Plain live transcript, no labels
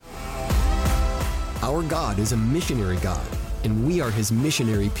Our God is a missionary God, and we are His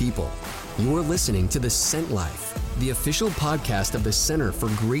missionary people. You're listening to The Sent Life, the official podcast of the Center for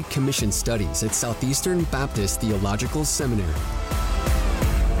Great Commission Studies at Southeastern Baptist Theological Seminary.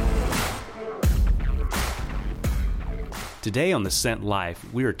 Today on The Sent Life,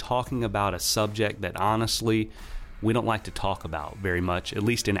 we are talking about a subject that honestly we don't like to talk about very much, at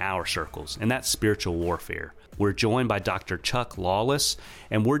least in our circles, and that's spiritual warfare. We're joined by Dr. Chuck Lawless,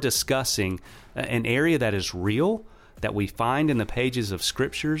 and we're discussing an area that is real, that we find in the pages of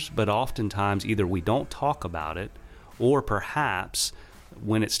scriptures, but oftentimes either we don't talk about it, or perhaps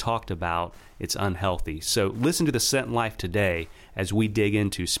when it's talked about, it's unhealthy. So listen to The Sent Life today as we dig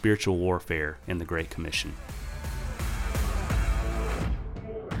into spiritual warfare in the Great Commission.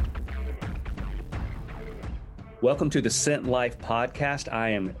 Welcome to the Sent Life podcast. I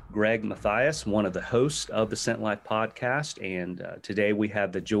am Greg Mathias, one of the hosts of the Sent Life podcast, and today we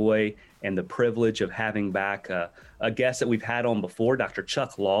have the joy and the privilege of having back a guest that we've had on before, Dr.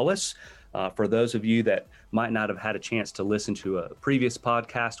 Chuck Lawless. For those of you that might not have had a chance to listen to a previous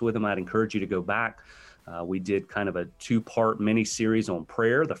podcast with him, I'd encourage you to go back. We did kind of a two-part mini-series on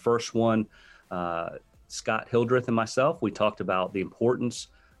prayer. The first one, Scott Hildreth and myself, we talked about the importance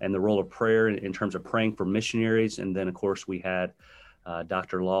and the role of prayer in terms of praying for missionaries. And then, of course, we had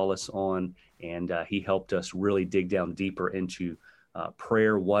Dr. Lawless on, and he helped us really dig down deeper into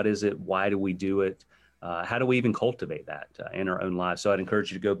prayer. What is it? Why do we do it? How do we even cultivate that in our own lives? So I'd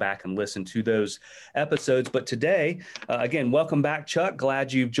encourage you to go back and listen to those episodes. But today, again, welcome back, Chuck.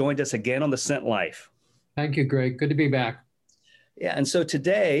 Glad you've joined us again on the Sent Life. Thank you, Greg. Good to be back. Yeah, and so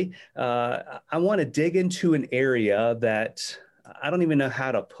today, I want to dig into an area that I don't even know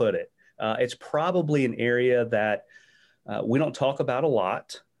how to put it. It's probably an area that we don't talk about a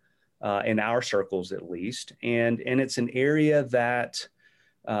lot in our circles, at least. And it's an area that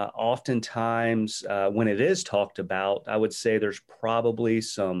oftentimes when it is talked about, I would say there's probably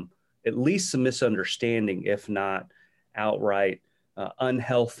at least some misunderstanding, if not outright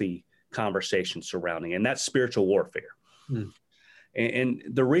unhealthy conversation surrounding, and that's spiritual warfare. And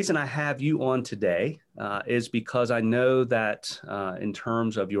the reason I have you on today is because I know that in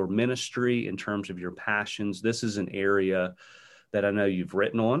terms of your ministry, in terms of your passions, this is an area that I know you've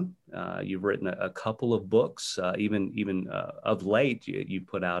written on. You've written a couple of books, even of late, you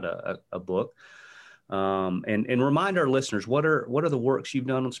put out a book. And remind our listeners, what are the works you've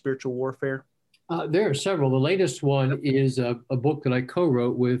done on spiritual warfare? There are several. The latest one is a book that I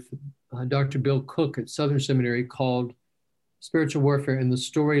co-wrote with Dr. Bill Cook at Southern Seminary called Spiritual Warfare in the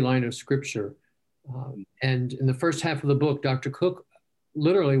Storyline of Scripture. And in the first half of the book, Dr. Cook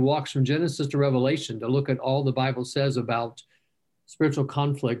literally walks from Genesis to Revelation to look at all the Bible says about spiritual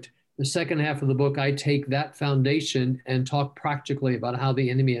conflict. The second half of the book, I take that foundation and talk practically about how the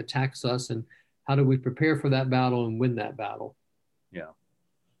enemy attacks us and how do we prepare for that battle and win that battle. Yeah.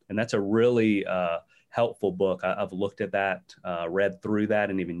 And that's a really helpful book. I've looked at that, read through that,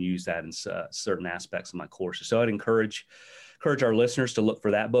 and even used that in certain aspects of my courses. So I'd encourage our listeners to look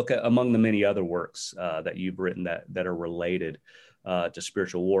for that book among the many other works that you've written that are related to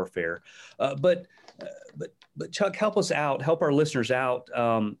spiritual warfare. But Chuck, help us out, help our listeners out.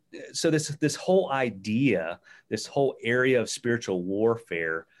 So this whole idea, this whole area of spiritual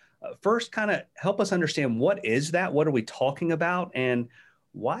warfare, first kind of help us understand, what is that? What are we talking about? And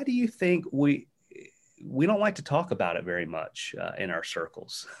why do you think we don't like to talk about it very much in our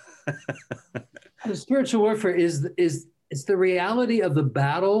circles? The spiritual warfare is the reality of the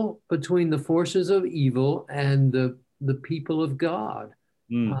battle between the forces of evil and the people of God.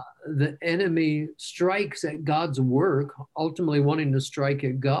 The enemy strikes at God's work, ultimately wanting to strike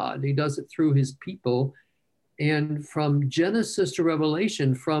at God. He does it through his people. And from Genesis to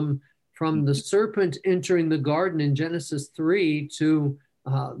Revelation, from the serpent entering the garden in Genesis 3 to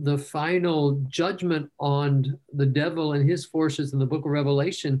the final judgment on the devil and his forces in the book of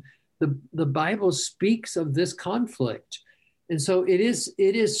Revelation, the Bible speaks of this conflict. And so it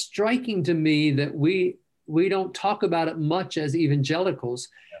is striking to me that we don't talk about it much as evangelicals.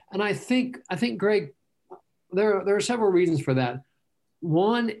 And I think, Greg, there are several reasons for that.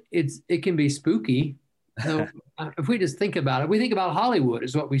 One, it can be spooky. So if we just think about it, we think about Hollywood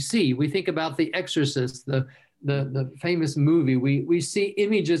is what we see. We think about The Exorcist, the famous movie. We see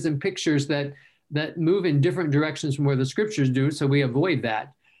images and pictures that move in different directions from where the scriptures do, so we avoid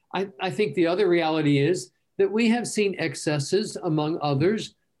that. I think the other reality is that we have seen excesses among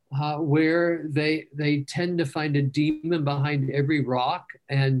others where they tend to find a demon behind every rock,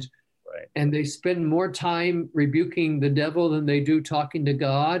 and they spend more time rebuking the devil than they do talking to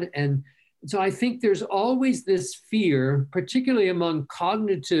God. And so I think there's always this fear, particularly among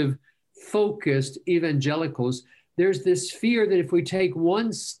cognitive focused evangelicals, there's this fear that if we take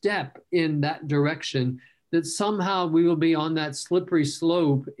one step in that direction, that somehow we will be on that slippery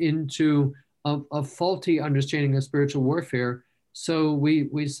slope into a faulty understanding of spiritual warfare. So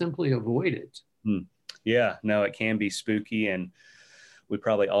we simply avoid it. Yeah, no, it can be spooky, and we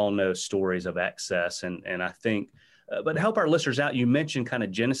probably all know stories of excess. And I think, but help our listeners out. You mentioned kind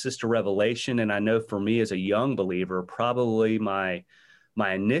of Genesis to Revelation. And I know for me as a young believer, probably my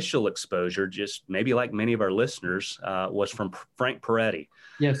initial exposure, just maybe like many of our listeners, was from Frank Peretti.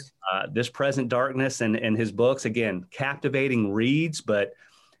 Yes. This Present Darkness and his books, again, captivating reads, but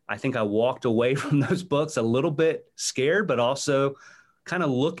I think I walked away from those books a little bit scared, but also kind of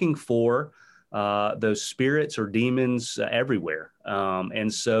looking for those spirits or demons everywhere.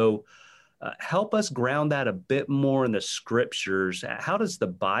 And so help us ground that a bit more in the scriptures. How does the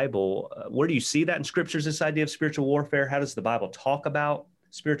Bible, where do you see that in scriptures, this idea of spiritual warfare? How does the Bible talk about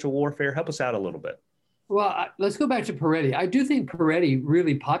spiritual warfare? Help us out a little bit. Well, let's go back to Peretti. I do think Peretti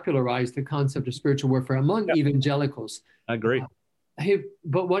really popularized the concept of spiritual warfare among evangelicals. I agree.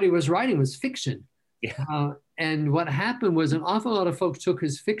 But what he was writing was fiction. Yeah. And what happened was an awful lot of folks took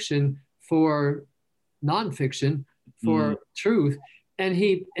his fiction for nonfiction, for truth. And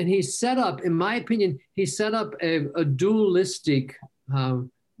he set up, in my opinion, he set up a dualistic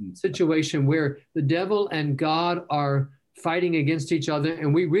situation where the devil and God are fighting against each other,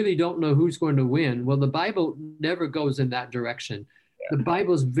 and we really don't know who's going to win. Well, the Bible never goes in that direction. Yeah. The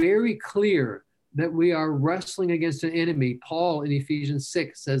Bible is very clear that we are wrestling against an enemy. Paul in Ephesians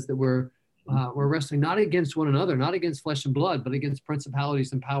 6 says that we're wrestling not against one another, not against flesh and blood, but against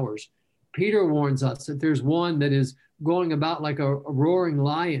principalities and powers. Peter warns us that there's one that is going about like a roaring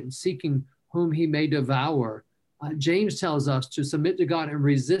lion, seeking whom he may devour. James tells us to submit to God and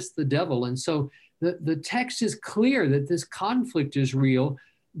resist the devil. And so the text is clear that this conflict is real,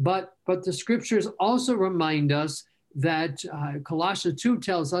 but the scriptures also remind us that Colossians 2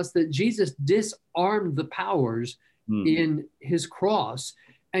 tells us that Jesus disarmed the powers in his cross.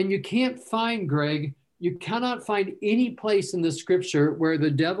 And you can't find, Greg, you cannot find any place in the scripture where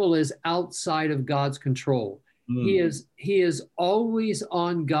the devil is outside of God's control. He is always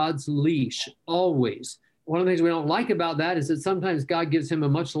on God's leash, always. One of the things we don't like about that is that sometimes God gives him a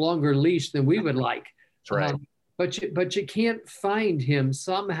much longer leash than we would like. That's right. But you can't find him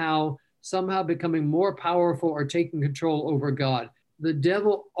somehow becoming more powerful or taking control over God. The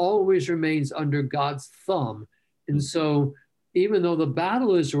devil always remains under God's thumb. And so even though the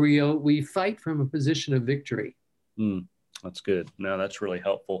battle is real, we fight from a position of victory. That's good. No, that's really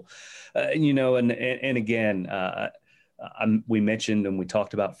helpful. And again, we mentioned and we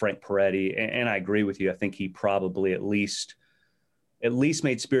talked about Frank Peretti, and I agree with you. I think he probably at least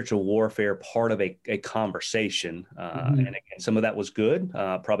made spiritual warfare part of a conversation. And again, some of that was good.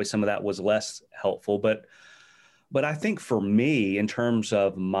 Probably some of that was less helpful. But I think for me, in terms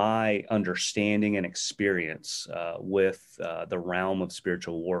of my understanding and experience with the realm of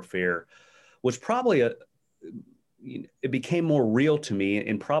spiritual warfare, was probably it became more real to me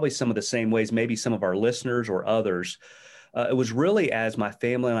in probably some of the same ways, maybe some of our listeners or others. It was really as my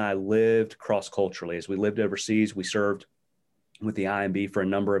family and I lived cross-culturally. As we lived overseas, we served with the IMB for a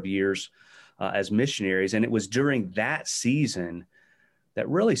number of years as missionaries. And it was during that season that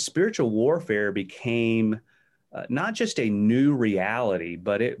really spiritual warfare became not just a new reality,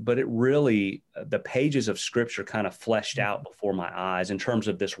 but it really, the pages of scripture kind of fleshed out before my eyes in terms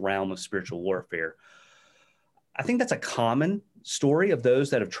of this realm of spiritual warfare. I think that's a common story of those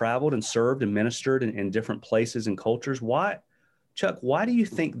that have traveled and served and ministered in different places and cultures. Chuck, why do you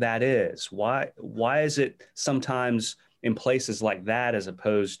think that is? Why is it sometimes in places like that, as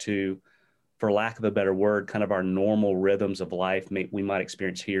opposed to, for lack of a better word, kind of our normal rhythms of life we might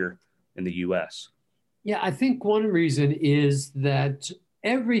experience here in the U.S.? Yeah, I think one reason is that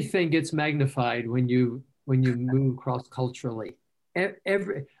everything gets magnified when you move cross-culturally.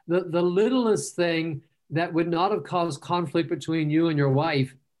 The littlest thing that would not have caused conflict between you and your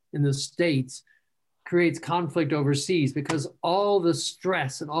wife in the States creates conflict overseas, because all the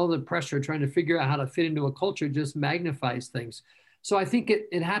stress and all the pressure trying to figure out how to fit into a culture just magnifies things. So I think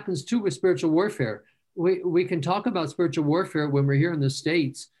it happens too with spiritual warfare. We can talk about spiritual warfare when we're here in the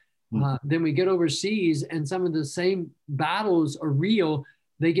States. Then we get overseas and some of the same battles are real.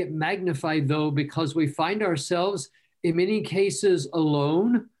 They get magnified though, because we find ourselves in many cases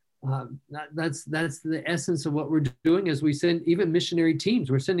alone. That's the essence of what we're doing as we send even missionary teams.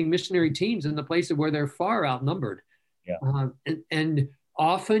 We're sending missionary teams in the places where they're far outnumbered. Yeah. And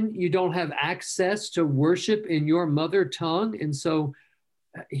often you don't have access to worship in your mother tongue. And so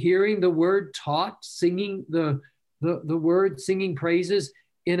hearing the word taught, singing the word, singing praises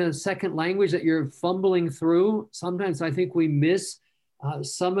in a second language that you're fumbling through. Sometimes I think we miss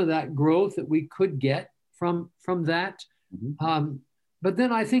some of that growth that we could get from that. Mm-hmm. But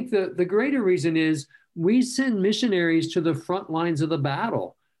then I think the greater reason is we send missionaries to the front lines of the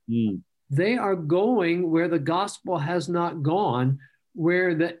battle. Mm. They are going where the gospel has not gone,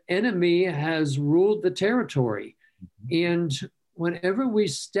 where the enemy has ruled the territory. Mm-hmm. And whenever we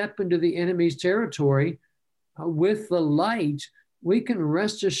step into the enemy's territory with the light, we can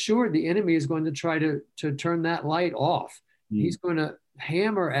rest assured the enemy is going to try to turn that light off. Mm. He's going to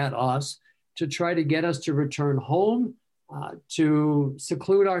hammer at us to try to get us to return home, to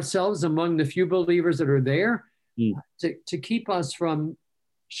seclude ourselves among the few believers that are there, to keep us from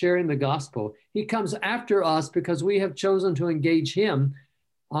sharing the gospel. He comes after us because we have chosen to engage him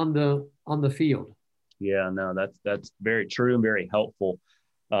on the field. Yeah, no, that's very true and very helpful.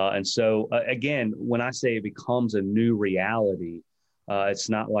 And so again, when I say it becomes a new reality, it's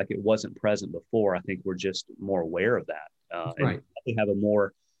not like it wasn't present before. I think we're just more aware of that. Right. And we have a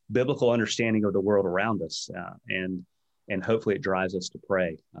more biblical understanding of the world around us, and hopefully it drives us to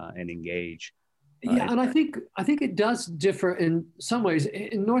pray and engage. Yeah, and I think it does differ in some ways.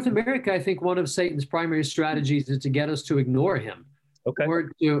 In North America, I think one of Satan's primary strategies is to get us to ignore him, okay,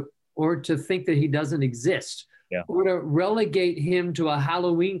 or to think that he doesn't exist, yeah, or to relegate him to a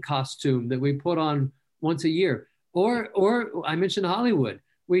Halloween costume that we put on once a year. Or I mentioned Hollywood.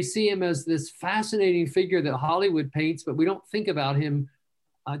 We see him as this fascinating figure that Hollywood paints, but we don't think about him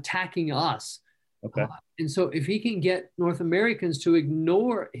attacking us. Okay. And so if he can get North Americans to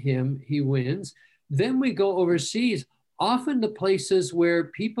ignore him, he wins. Then we go overseas, often to places where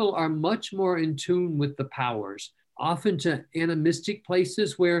people are much more in tune with the powers, often to animistic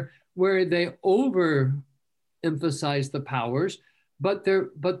places where they overemphasize the powers, but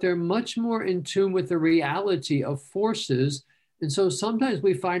they're much more in tune with the reality of forces. And so sometimes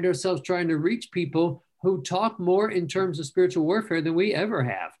we find ourselves trying to reach people who talk more in terms of spiritual warfare than we ever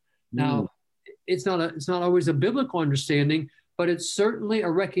have. Now, it's not always a biblical understanding, but it's certainly a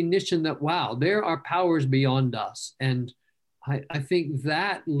recognition that, wow, there are powers beyond us. And I think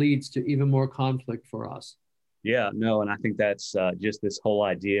that leads to even more conflict for us. Yeah, no, and I think that's just this whole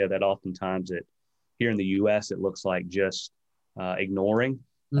idea that oftentimes here in the U.S., it looks like just ignoring.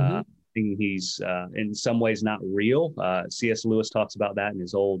 Mm-hmm. Thinking he's in some ways not real. C.S. Lewis talks about that in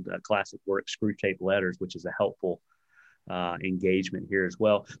his old classic work, Screwtape Letters, which is a helpful engagement here as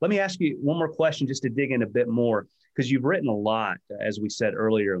well. Let me ask you one more question just to dig in a bit more, because you've written a lot, as we said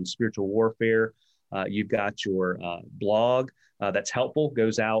earlier, on spiritual warfare. You've got your blog that's helpful,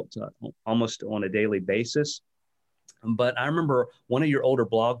 goes out almost on a daily basis. But I remember one of your older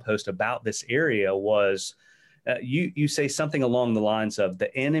blog posts about this area was you say something along the lines of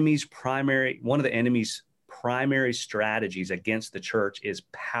one of the enemy's primary strategies against the church is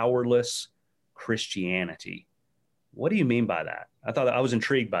powerless Christianity. What do you mean by that? I was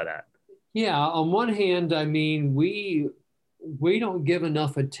intrigued by that. Yeah, on one hand, I mean, we don't give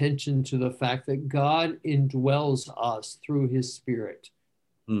enough attention to the fact that God indwells us through his Spirit.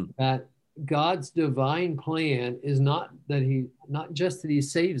 That God's divine plan is not just that he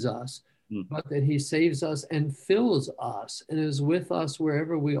saves us, but that he saves us and fills us and is with us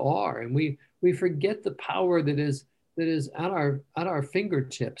wherever we are. And we forget the power that is at our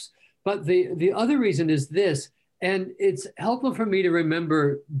fingertips. But the other reason is this, and it's helpful for me to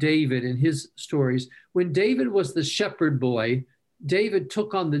remember David and his stories. When David was the shepherd boy, David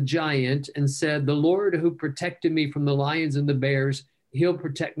took on the giant and said, "The Lord who protected me from the lions and the bears, he'll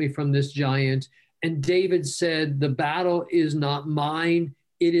protect me from this giant." And David said, "The battle is not mine,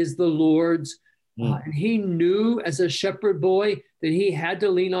 it is the Lord's." And he knew as a shepherd boy that he had to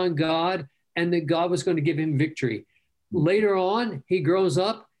lean on God and that God was going to give him victory. Later on, he grows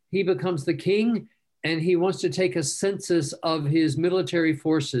up, he becomes the king, and he wants to take a census of his military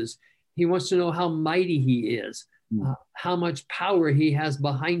forces. He wants to know how mighty he is, how much power he has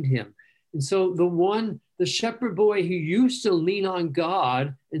behind him. And so the shepherd boy who used to lean on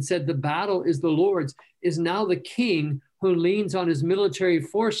God and said the battle is the Lord's is now the king who leans on his military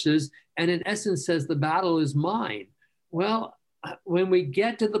forces and in essence says the battle is mine. Well, when we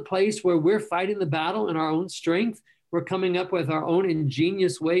get to the place where we're fighting the battle in our own strength, we're coming up with our own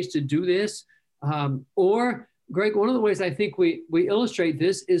ingenious ways to do this. Or, Greg, one of the ways I think we illustrate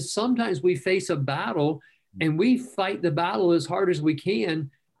this is sometimes we face a battle and we fight the battle as hard as we can,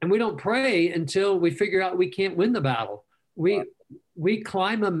 and we don't pray until we figure out we can't win the battle. We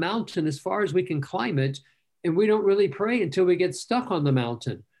climb a mountain as far as we can climb it, and we don't really pray until we get stuck on the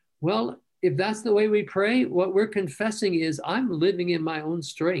mountain. Well, if that's the way we pray, what we're confessing is I'm living in my own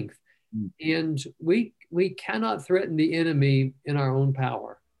strength. And we we cannot threaten the enemy in our own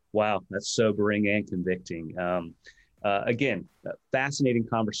power. Wow, that's sobering and convicting. Again, fascinating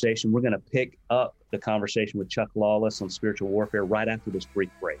conversation. We're going to pick up the conversation with Chuck Lawless on spiritual warfare right after this brief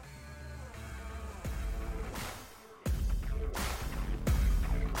break.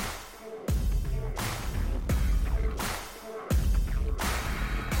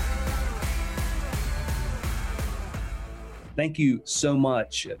 Thank you so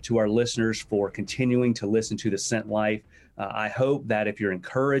much to our listeners for continuing to listen to The Sent Life. I hope that if you're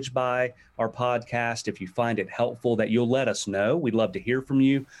encouraged by our podcast, if you find it helpful, that you'll let us know. We'd love to hear from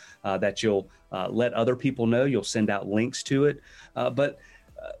you, that you'll let other people know. You'll send out links to it. But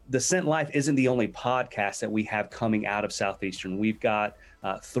The Sent Life isn't the only podcast that we have coming out of Southeastern. We've got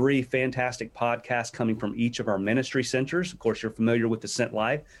 3 fantastic podcasts coming from each of our ministry centers. Of course, you're familiar with The Sent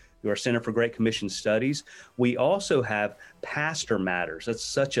Life, through our Center for Great Commission Studies. We also have Pastor Matters. That's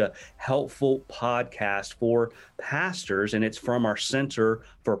such a helpful podcast for pastors, and it's from our Center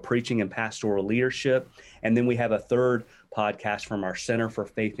for Preaching and Pastoral Leadership. And then we have a third podcast from our Center for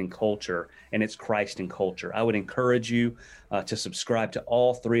Faith and Culture, and it's Christ and Culture. I would encourage you to subscribe to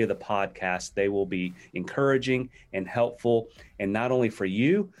all 3 of the podcasts. They will be encouraging and helpful, and not only for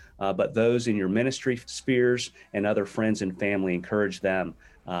you, but those in your ministry spheres and other friends and family. Encourage them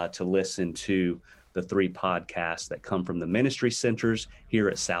to listen to the 3 podcasts that come from the ministry centers here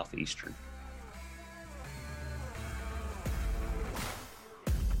at Southeastern.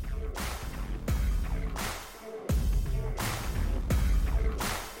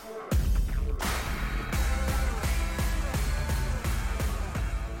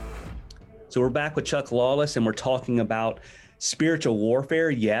 So we're back with Chuck Lawless, and we're talking about spiritual warfare.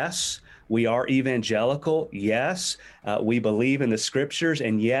 Yes, we are evangelical. Yes, we believe in the scriptures.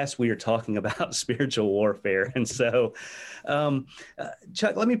 And yes, we are talking about spiritual warfare. And so,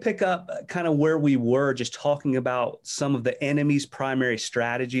 Chuck, let me pick up kind of where we were just talking about some of the enemy's primary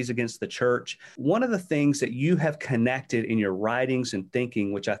strategies against the church. One of the things that you have connected in your writings and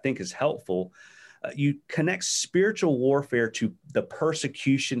thinking, which I think is helpful, you connect spiritual warfare to the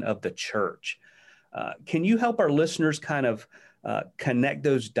persecution of the church. Can you help our listeners kind of connect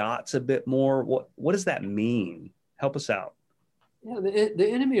those dots a bit more? What does that mean? Help us out. Yeah, the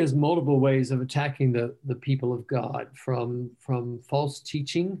enemy has multiple ways of attacking the people of God, from false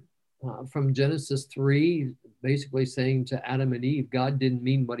teaching, from Genesis 3, basically saying to Adam and Eve, God didn't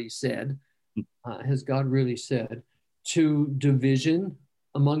mean what he said. Has God really said? To division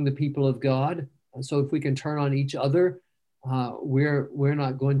among the people of God. So if we can turn on each other, we're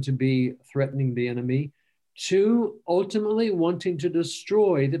not going to be threatening the enemy. To ultimately wanting to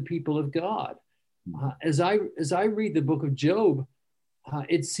destroy the people of God. As I read the book of Job,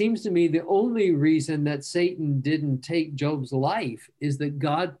 it seems to me the only reason that Satan didn't take Job's life is that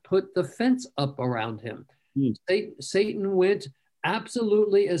God put the fence up around him. Satan went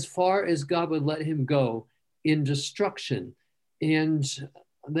absolutely as far as God would let him go in destruction. And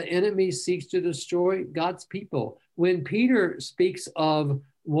the enemy seeks to destroy God's people. When Peter speaks of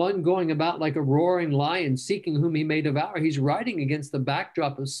one going about like a roaring lion, seeking whom he may devour, he's writing against the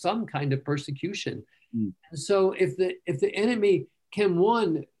backdrop of some kind of persecution. So if the enemy can,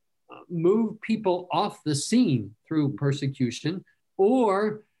 one, move people off the scene through persecution,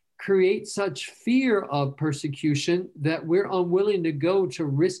 or create such fear of persecution that we're unwilling to go to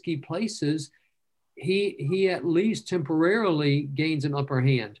risky places, he at least temporarily gains an upper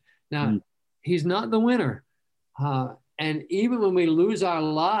hand. Now, he's not the winner. And even when we lose our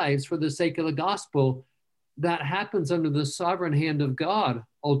lives for the sake of the gospel, that happens under the sovereign hand of God,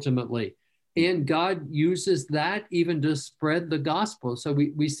 ultimately. And God uses that even to spread the gospel. So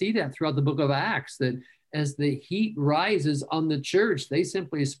we see that throughout the book of Acts, that as the heat rises on the church, they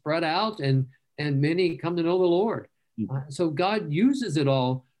simply spread out and many come to know the Lord. So God uses it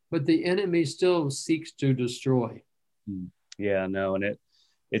all, but the enemy still seeks to destroy. Yeah, no, and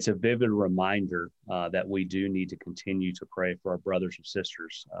it's a vivid reminder that we do need to continue to pray for our brothers and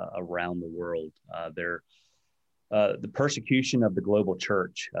sisters around the world. The persecution of the global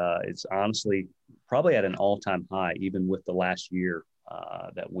church is honestly probably at an all-time high, even with the last year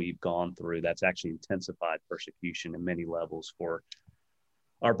that we've gone through. That's actually intensified persecution in many levels for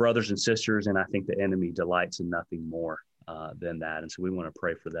our brothers and sisters, and I think the enemy delights in nothing more than that. And so we want to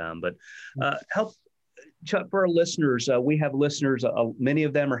pray for them. But help, Chuck, for our listeners, we have listeners, many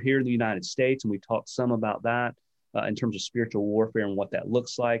of them are here in the United States, and we talked some about that in terms of spiritual warfare and what that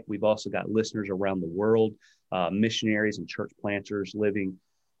looks like. We've also got listeners around the world, missionaries and church planters living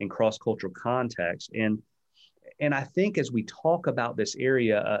in cross-cultural context. And I think as we talk about this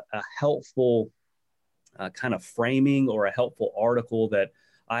area, a helpful kind of framing or a helpful article that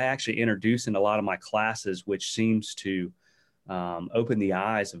I actually introduce in a lot of my classes, which seems to open the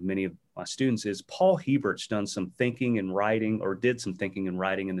eyes of many of my students, is Paul Hebert's done some thinking and writing, or did some thinking and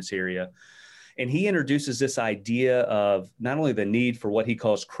writing in this area. And he introduces this idea of not only the need for what he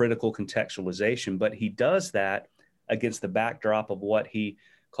calls critical contextualization, but he does that against the backdrop of what he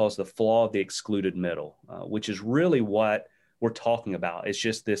calls the flaw of the excluded middle, which is really what we're talking about. It's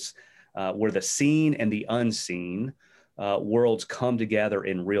just this, where the seen and the unseen worlds come together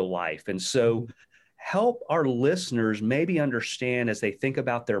in real life. And so help our listeners maybe understand, as they think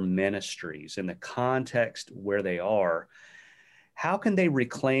about their ministries and the context where they are, how can they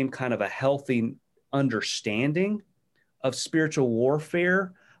reclaim kind of a healthy understanding of spiritual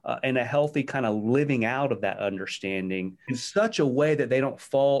warfare and a healthy kind of living out of that understanding in such a way that they don't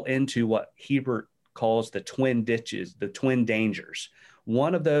fall into what Hebert calls the twin ditches, the twin dangers.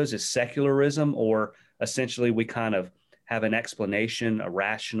 One of those is secularism, or essentially we kind of have an explanation, a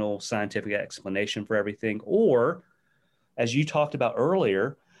rational scientific explanation for everything. Or, as you talked about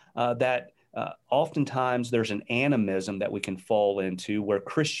earlier, that oftentimes there's an animism that we can fall into, where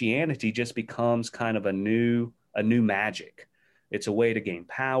Christianity just becomes kind of a new magic. It's a way to gain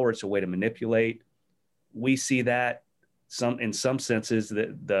power. It's a way to manipulate. We see that in some senses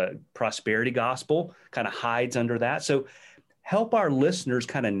that the prosperity gospel kind of hides under that. So help our listeners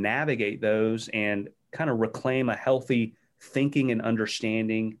kind of navigate those and kind of reclaim a healthy thinking and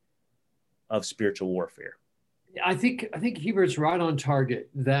understanding of spiritual warfare. I think Hebert's right on target,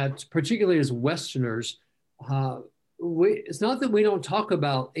 that particularly as Westerners, it's not that we don't talk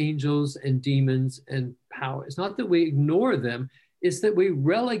about angels and demons and power. It's not that we ignore them. It's that we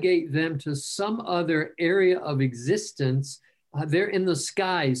relegate them to some other area of existence. They're in the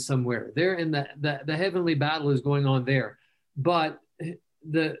skies somewhere. They're in the heavenly battle is going on there. But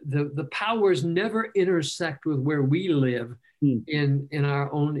the powers never intersect with where we live in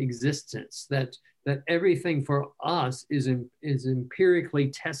our own existence. That everything for us is empirically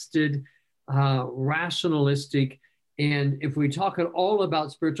tested, rationalistic. And if we talk at all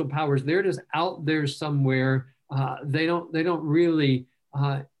about spiritual powers, they're just out there somewhere. They don't really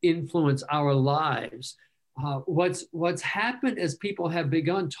influence our lives. What's happened as people have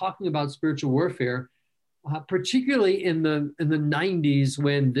begun talking about spiritual warfare, particularly in the 90s,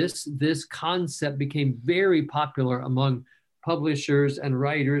 when this concept became very popular among publishers and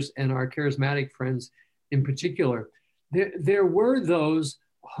writers and our charismatic friends in particular, there were those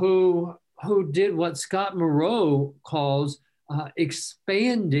who did what Scott Moreau calls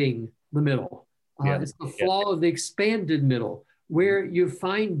expanding the middle. It's the flaw of the expanded middle, where you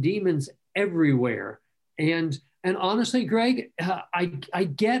find demons everywhere. And honestly, Greg, I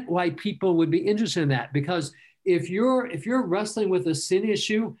get why people would be interested in that, because if you're wrestling with a sin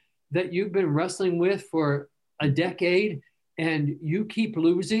issue that you've been wrestling with for a decade, and you keep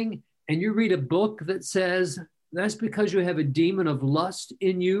losing, and you read a book that says that's because you have a demon of lust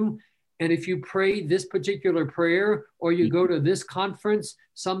in you, and if you pray this particular prayer or you go to this conference,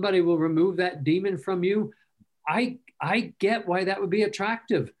 somebody will remove that demon from you, I get why that would be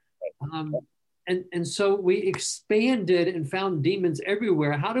attractive. And so we expanded and found demons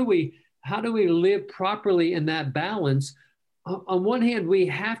everywhere. How do we live properly in that balance? On one hand, we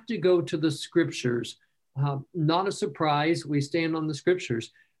have to go to the scriptures. Not a surprise, we stand on the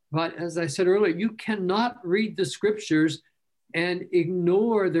scriptures. But as I said earlier, you cannot read the scriptures and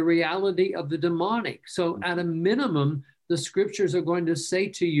ignore the reality of the demonic. So at a minimum, the scriptures are going to say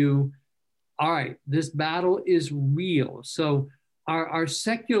to you, all right, this battle is real. So our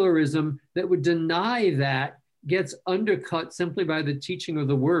secularism that would deny that gets undercut simply by the teaching of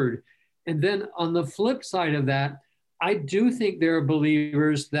the word. And then on the flip side of that, I do think there are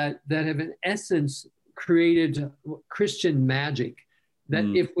believers that have in essence created Christian magic, that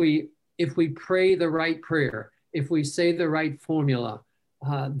if we pray the right prayer, if we say the right formula,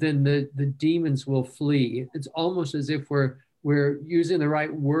 then the demons will flee. It's almost as if we're using the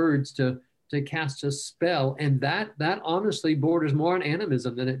right words to cast a spell, and that honestly borders more on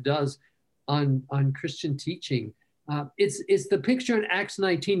animism than it does on Christian teaching. It's the picture in Acts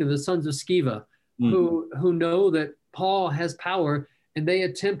 19 of the sons of Sceva, who know that Paul has power, and they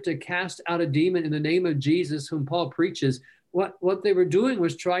attempt to cast out a demon in the name of Jesus, whom Paul preaches. What they were doing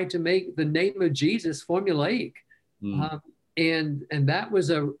was trying to make the name of Jesus formulaic. And that was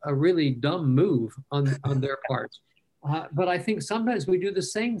a really dumb move on their part. But I think sometimes we do the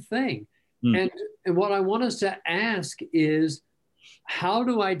same thing. And what I want us to ask is, how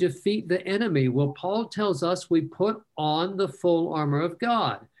do I defeat the enemy? Well, Paul tells us we put on the full armor of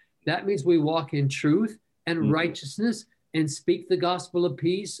God. That means we walk in truth and righteousness and speak the gospel of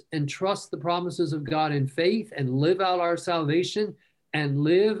peace and trust the promises of God in faith and live out our salvation and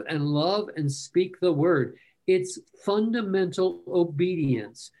live and love and speak the word. It's fundamental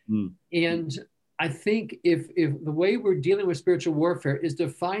obedience. And I think if the way we're dealing with spiritual warfare is to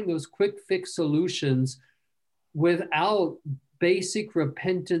find those quick fix solutions without basic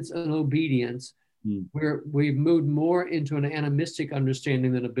repentance and obedience, we've moved more into an animistic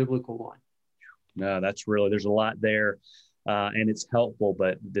understanding than a biblical one. No, there's a lot there. And it's helpful,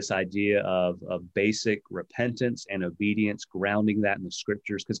 but this idea of basic repentance and obedience, grounding that in the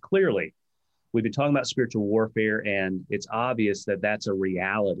scriptures, because clearly we've been talking about spiritual warfare, and it's obvious that that's a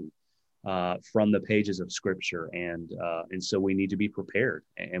reality from the pages of scripture. And so we need to be prepared,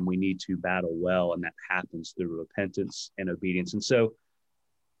 and we need to battle well. And that happens through repentance and obedience. And so,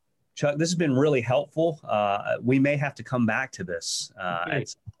 Chuck, this has been really helpful. We may have to come back to this at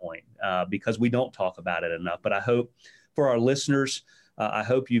some point because we don't talk about it enough. But I hope for our listeners, I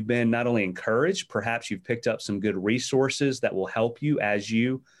hope you've been not only encouraged, perhaps you've picked up some good resources that will help you as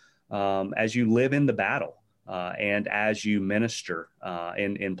you live in the battle and as you minister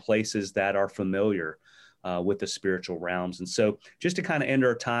in places that are familiar with the spiritual realms. And so just to kind of end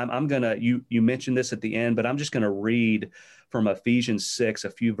our time, you mentioned this at the end, but I'm just going to read from Ephesians 6, a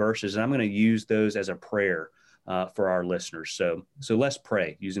few verses, and I'm going to use those as a prayer for our listeners. So let's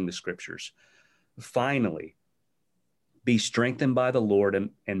pray using the scriptures. Finally, be strengthened by the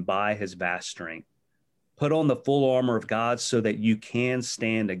Lord and by his vast strength. Put on the full armor of God so that you can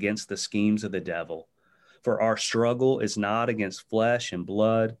stand against the schemes of the devil. For our struggle is not against flesh and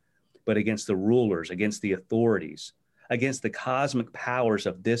blood, but against the rulers, against the authorities, against the cosmic powers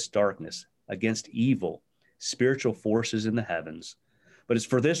of this darkness, against evil spiritual forces in the heavens. But it's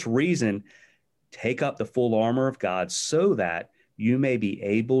for this reason, take up the full armor of God so that you may be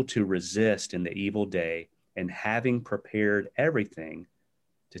able to resist in the evil day, and having prepared everything,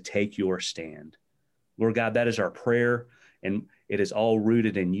 to take your stand. Lord God, that is our prayer, and it is all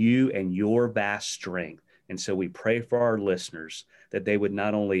rooted in you and your vast strength. And so we pray for our listeners that they would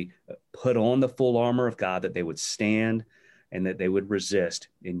not only put on the full armor of God, that they would stand and that they would resist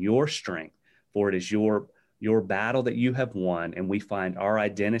in your strength, for it is your battle that you have won, and we find our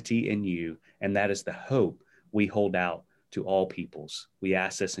identity in you, and that is the hope we hold out to all peoples. We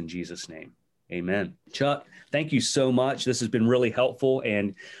ask this in Jesus' name. Amen. Chuck, thank you so much. This has been really helpful,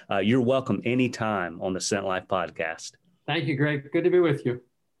 and you're welcome anytime on the Sent Life podcast. Thank you, Greg. Good to be with you.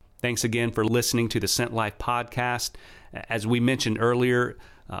 Thanks again for listening to the Sent Life podcast. As we mentioned earlier,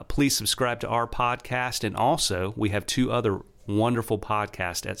 please subscribe to our podcast, and also we have two other wonderful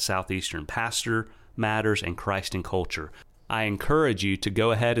podcasts at Southeastern, Pastor Matters and Christ and Culture. I encourage you to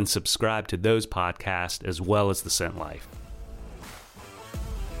go ahead and subscribe to those podcasts as well as the Sent Life.